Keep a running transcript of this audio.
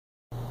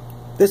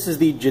This is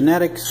the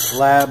genetics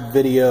lab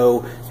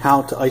video,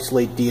 how to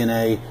isolate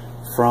DNA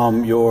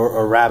from your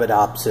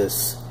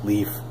Arabidopsis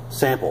leaf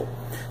sample.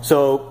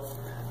 So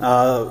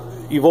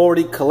you've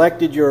already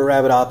collected your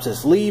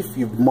Arabidopsis leaf,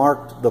 you've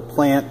marked the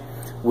plant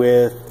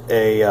with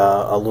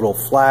a little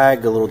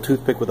flag, a little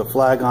toothpick with a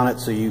flag on it,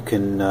 so you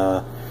can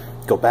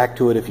go back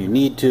to it if you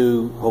need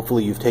to.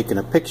 Hopefully you've taken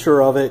a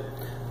picture of it.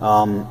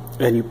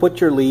 And you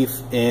put your leaf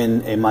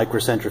in a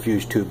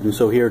microcentrifuge tube, and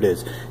so here it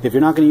is. If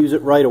you're not going to use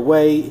it right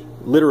away,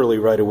 literally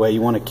right away, you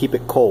want to keep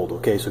it cold,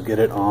 okay? So get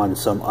it on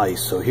some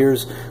ice. So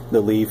here's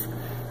the leaf.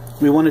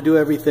 We want to do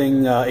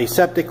everything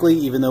aseptically,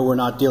 even though we're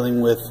not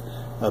dealing with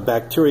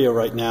bacteria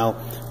right now,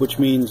 which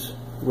means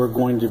we're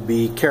going to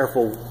be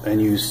careful and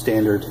use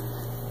standard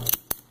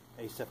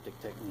aseptic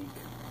technique.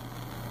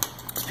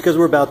 Because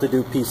we're about to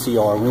do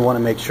PCR, we want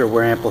to make sure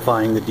we're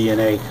amplifying the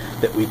DNA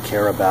that we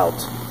care about.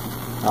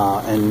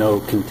 And no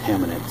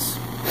contaminants.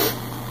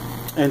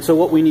 And so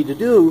what we need to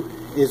do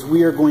is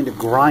we are going to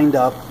grind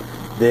up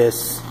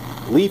this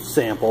leaf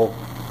sample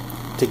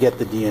to get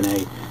the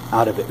DNA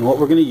out of it. And what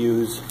we're going to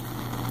use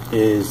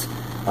is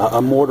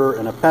a mortar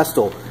and a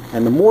pestle.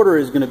 And the mortar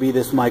is going to be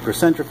this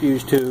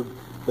microcentrifuge tube.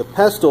 The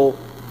pestle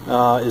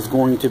is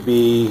going to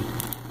be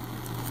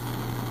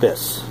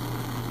this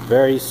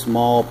very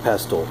small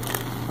pestle.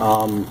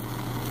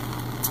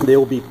 They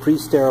will be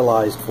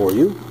pre-sterilized for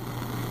you.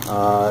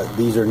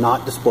 These are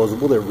not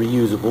disposable, they're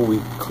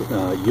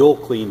reusable. You'll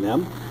clean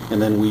them,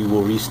 and then we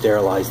will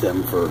re-sterilize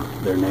them for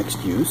their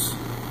next use.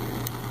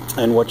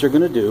 And what you're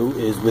going to do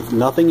is, with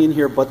nothing in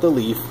here but the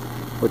leaf,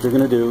 what you're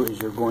going to do is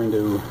you're going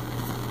to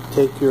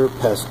take your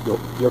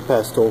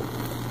pestle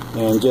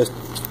and just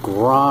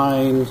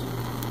grind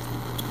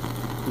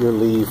your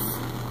leaf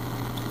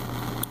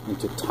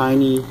into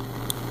tiny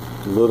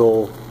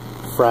little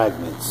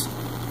fragments.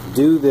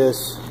 Do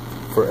this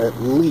for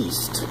at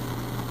least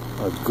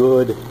a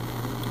good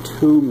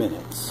 2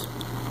 minutes,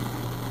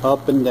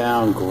 up and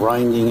down,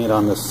 grinding it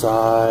on the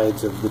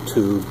sides of the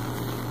tube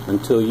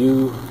until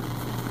you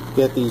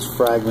get these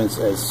fragments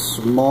as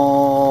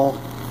small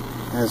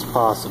as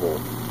possible.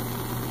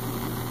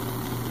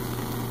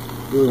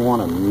 You really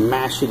want to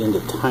mash it into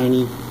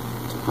tiny,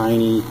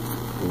 tiny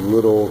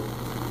little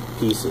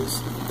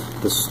pieces.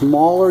 The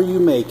smaller you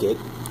make it,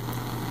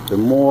 the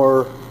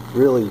more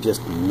really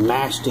just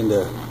mashed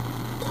into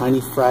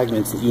tiny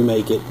fragments that you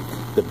make it,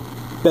 the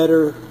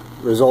better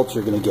results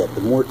you're going to get,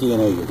 the more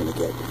DNA you're going to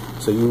get.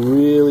 So you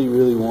really,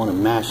 really want to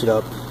mash it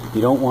up.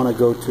 You don't want to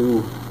go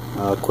too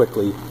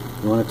quickly.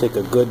 You want to take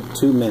a good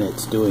 2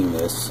 minutes doing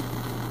this.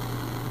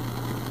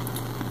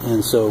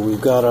 And so we've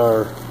got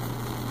our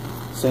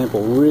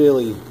sample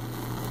really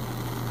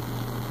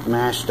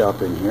mashed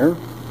up in here.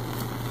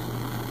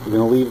 We're going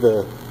to leave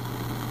the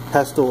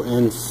pestle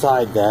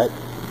inside that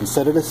and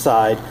set it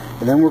aside.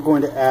 And then we're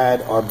going to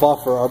add our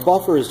buffer. Our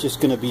buffer is just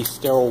going to be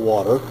sterile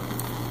water.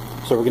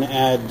 So we're going to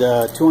add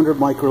 200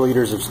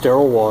 microliters of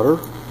sterile water.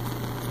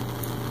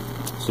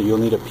 So you'll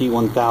need a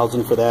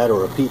P1000 for that,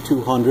 or a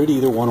P200,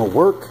 either one will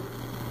work.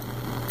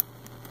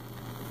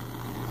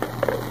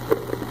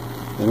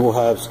 And we'll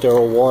have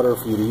sterile water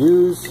for you to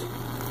use.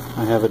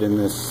 I have it in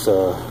this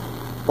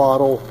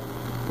bottle,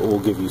 but we'll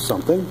give you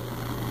something.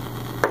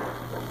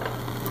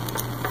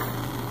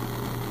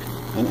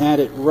 And add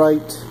it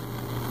right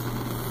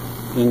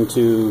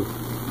into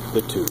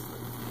the tube.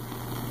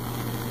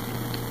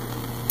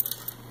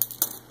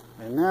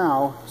 And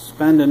now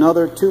spend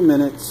another 2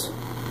 minutes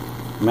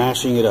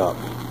mashing it up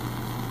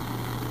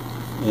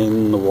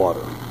in the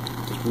water.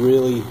 Just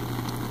really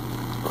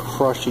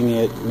crushing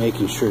it,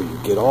 making sure you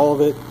get all of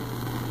it.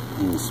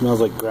 And it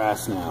smells like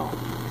grass now.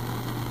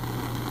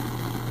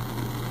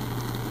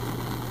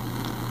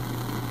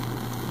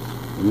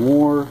 The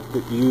more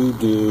that you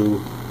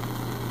do,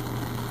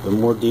 the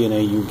more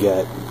DNA you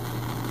get,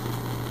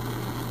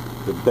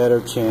 the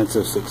better chance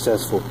of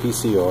successful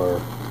PCR,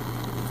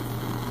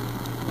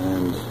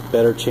 and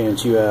better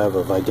chance you have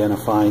of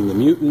identifying the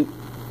mutant,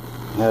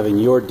 having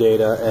your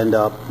data end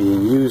up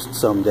being used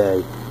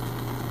someday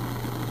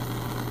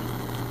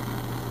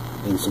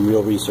in some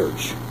real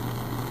research.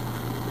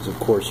 Because of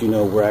course, you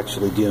know, we're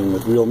actually dealing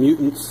with real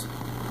mutants.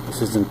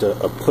 This isn't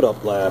a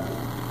put-up lab.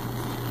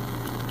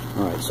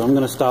 Alright, so I'm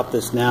going to stop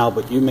this now,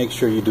 but you make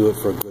sure you do it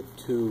for a good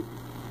 2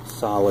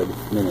 solid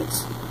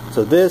minutes.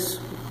 So this,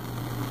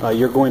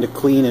 you're going to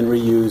clean and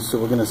reuse, so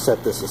we're going to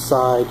set this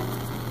aside.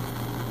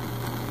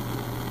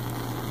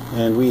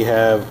 And we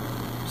have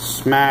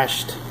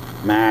smashed,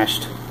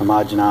 mashed,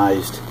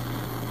 homogenized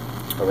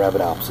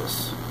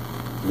Arabidopsis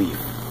leaf.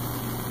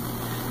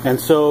 And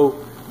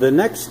so the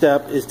next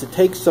step is to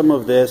take some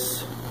of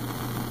this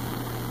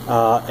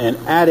and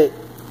add it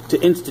to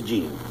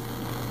Instagene.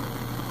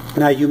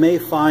 Now you may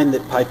find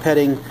that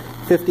pipetting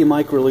 50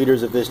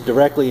 microliters of this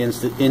directly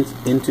into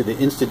the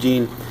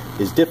Instagene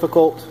is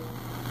difficult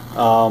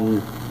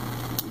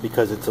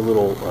because it's a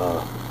little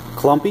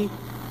clumpy.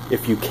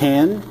 If you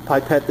can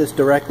pipette this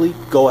directly,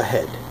 go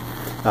ahead.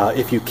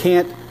 If you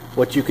can't,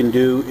 what you can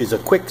do is a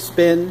quick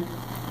spin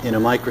in a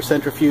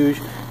microcentrifuge,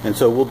 and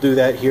so we'll do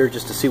that here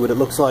just to see what it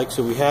looks like.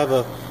 So we have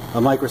a a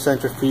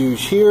microcentrifuge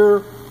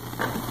here.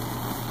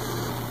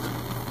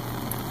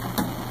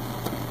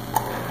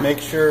 Make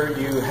sure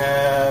you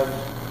have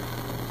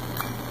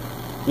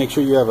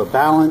a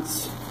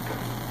balance.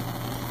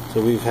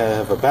 So we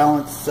have a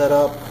balance set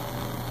up.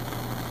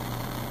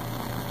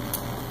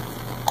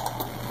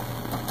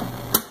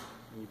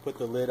 You put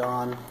the lid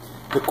on.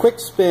 The quick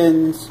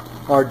spins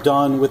are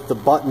done with the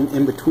button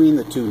in between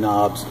the two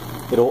knobs.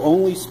 It'll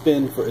only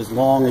spin for as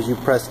long as you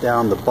press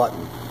down the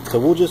button. So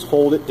we'll just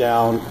hold it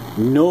down,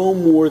 no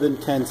more than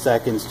 10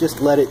 seconds.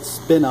 Just let it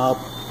spin up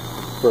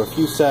for a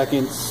few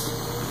seconds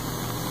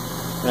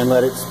and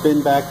let it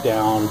spin back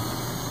down.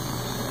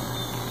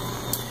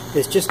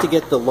 It's just to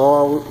get the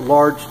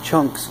large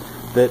chunks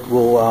that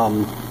will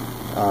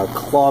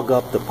clog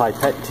up the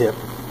pipette tip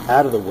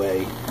out of the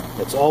way.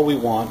 That's all we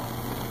want.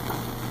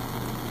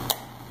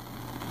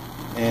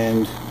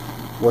 And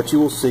what you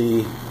will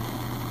see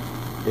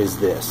is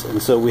this.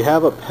 And so we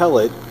have a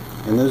pellet,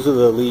 and those are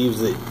the leaves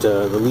that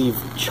the leaf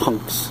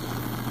chunks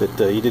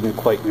that you didn't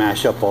quite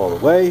mash up all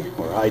the way,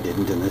 or I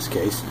didn't in this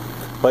case.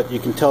 But you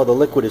can tell the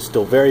liquid is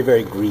still very,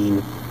 very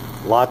green.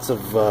 Lots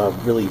of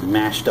really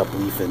mashed up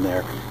leaf in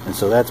there, and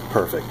so that's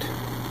perfect.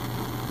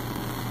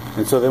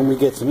 And so then we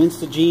get some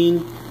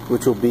Instagene,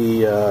 which will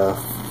be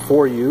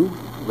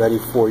ready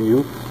for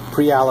you,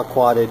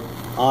 pre-aliquoted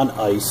on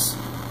ice.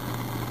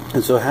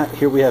 And so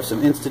here we have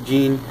some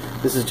Instagene.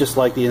 This is just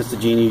like the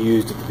Instagene you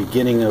used at the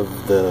beginning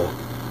of the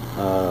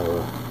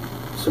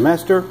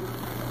semester.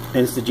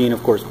 Instagene,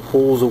 of course,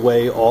 pulls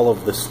away all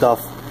of the stuff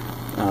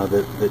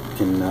that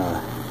can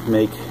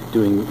make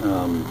doing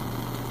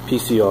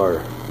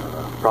PCR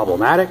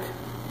problematic.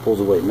 Pulls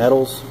away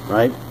metals,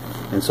 right?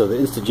 And so the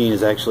Instagene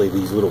is actually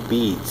these little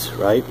beads,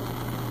 right?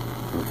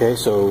 Okay,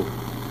 so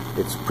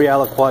it's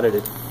pre-aliquoted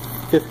at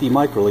 50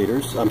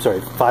 microliters. I'm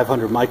sorry,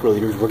 500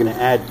 microliters. We're going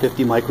to add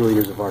 50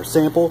 microliters of our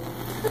sample.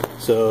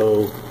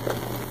 So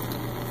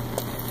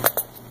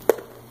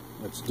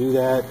let's do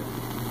that.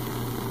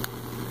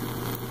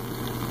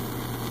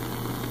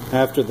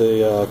 After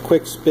the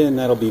quick spin,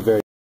 that'll be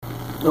very...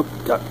 Oh,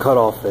 got cut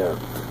off there.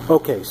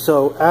 Okay,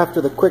 so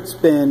after the quick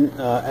spin,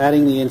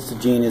 adding the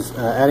Instagene is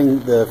adding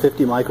the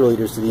 50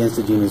 microliters to the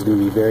Instagene is going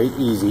to be very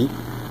easy.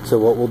 So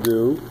what we'll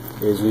do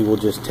is we will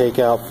just take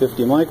out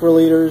 50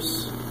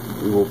 microliters.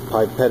 We will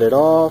pipette it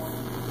off.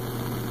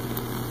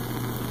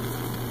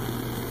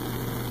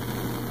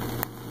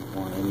 Don't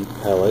want any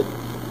pellet.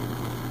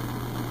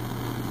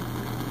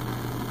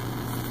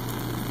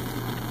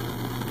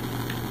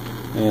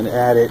 And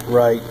add it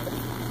right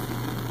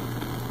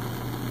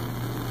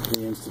to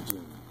the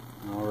Instagene.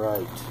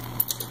 Alright.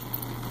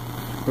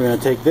 We're going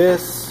to take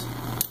this,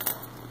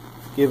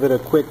 give it a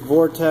quick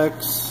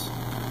vortex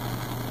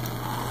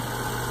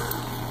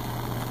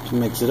to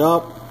mix it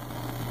up.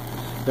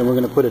 Then we're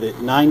going to put it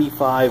at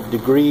 95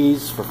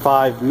 degrees for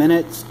 5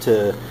 minutes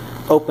to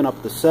open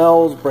up the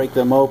cells, break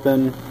them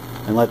open,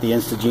 and let the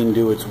Instagene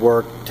do its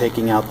work,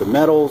 taking out the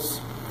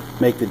metals,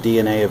 make the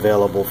DNA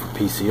available for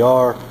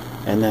PCR,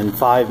 and then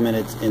 5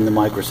 minutes in the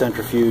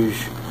microcentrifuge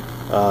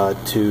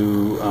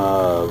to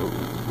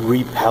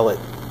repellet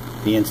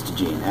the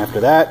Instagene. After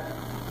that,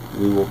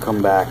 we will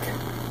come back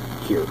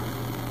here.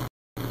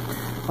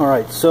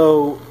 Alright,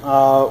 so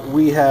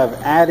we have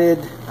added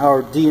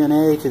our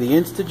DNA to the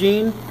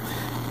Instagene.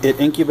 It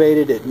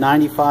incubated at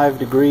 95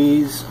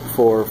 degrees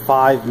for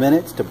 5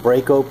 minutes to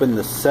break open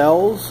the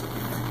cells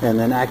and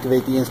then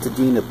activate the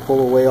Instagene to pull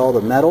away all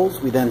the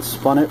metals. We then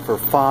spun it for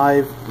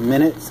 5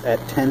 minutes at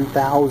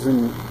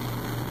 10,000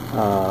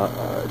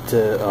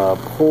 to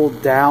pull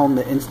down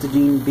the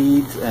Instagene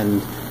beads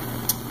and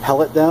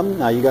pellet them.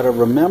 Now you got to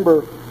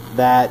remember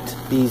that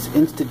these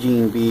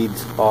Instagene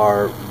beads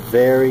are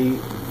very,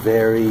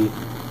 very,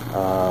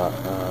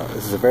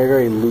 this is a very,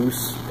 very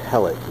loose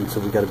pellet, and so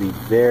we've got to be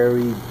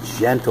very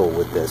gentle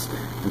with this.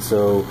 And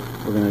so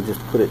we're going to just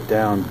put it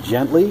down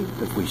gently.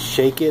 If we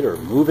shake it or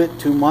move it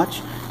too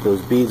much, those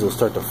beads will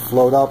start to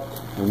float up,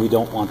 and we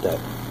don't want that.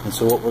 And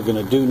so what we're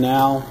going to do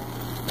now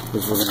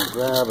is we're going to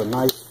grab a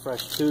nice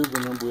fresh tube.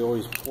 Remember, we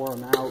always pour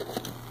them out,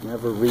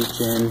 never reach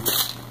in.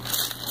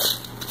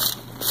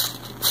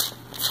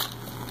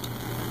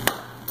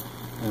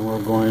 And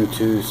we're going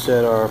to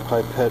set our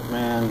pipette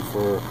man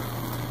for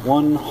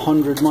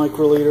 100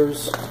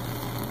 microliters.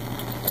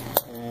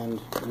 And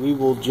we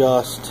will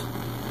just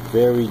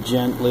very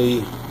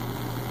gently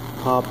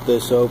pop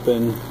this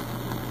open,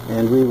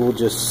 and we will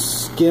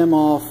just skim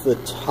off the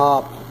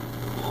top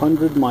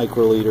 100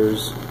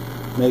 microliters.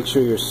 Make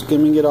sure you're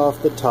skimming it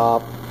off the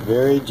top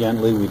very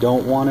gently. We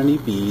don't want any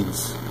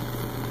beads.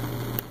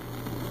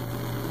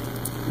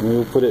 And we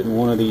will put it in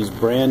one of these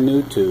brand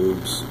new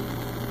tubes.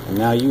 And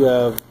now you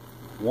have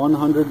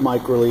 100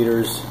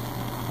 microliters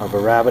of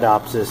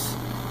Arabidopsis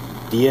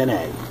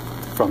DNA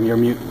from your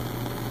mutant.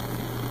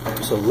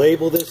 So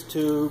label this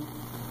tube.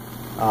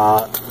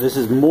 This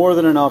is more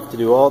than enough to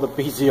do all the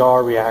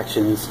PCR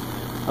reactions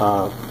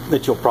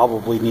that you'll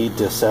probably need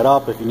to set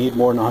up. If you need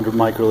more than 100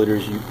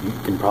 microliters, you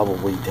can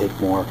probably take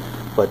more.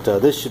 But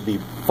this should be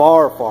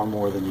far, far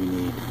more than you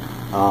need.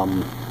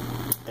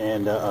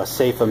 and a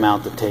safe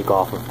amount to take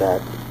off of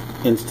that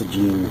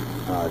Instagene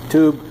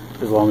tube,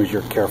 as long as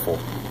you're careful.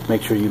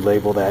 Make sure you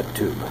label that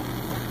tube.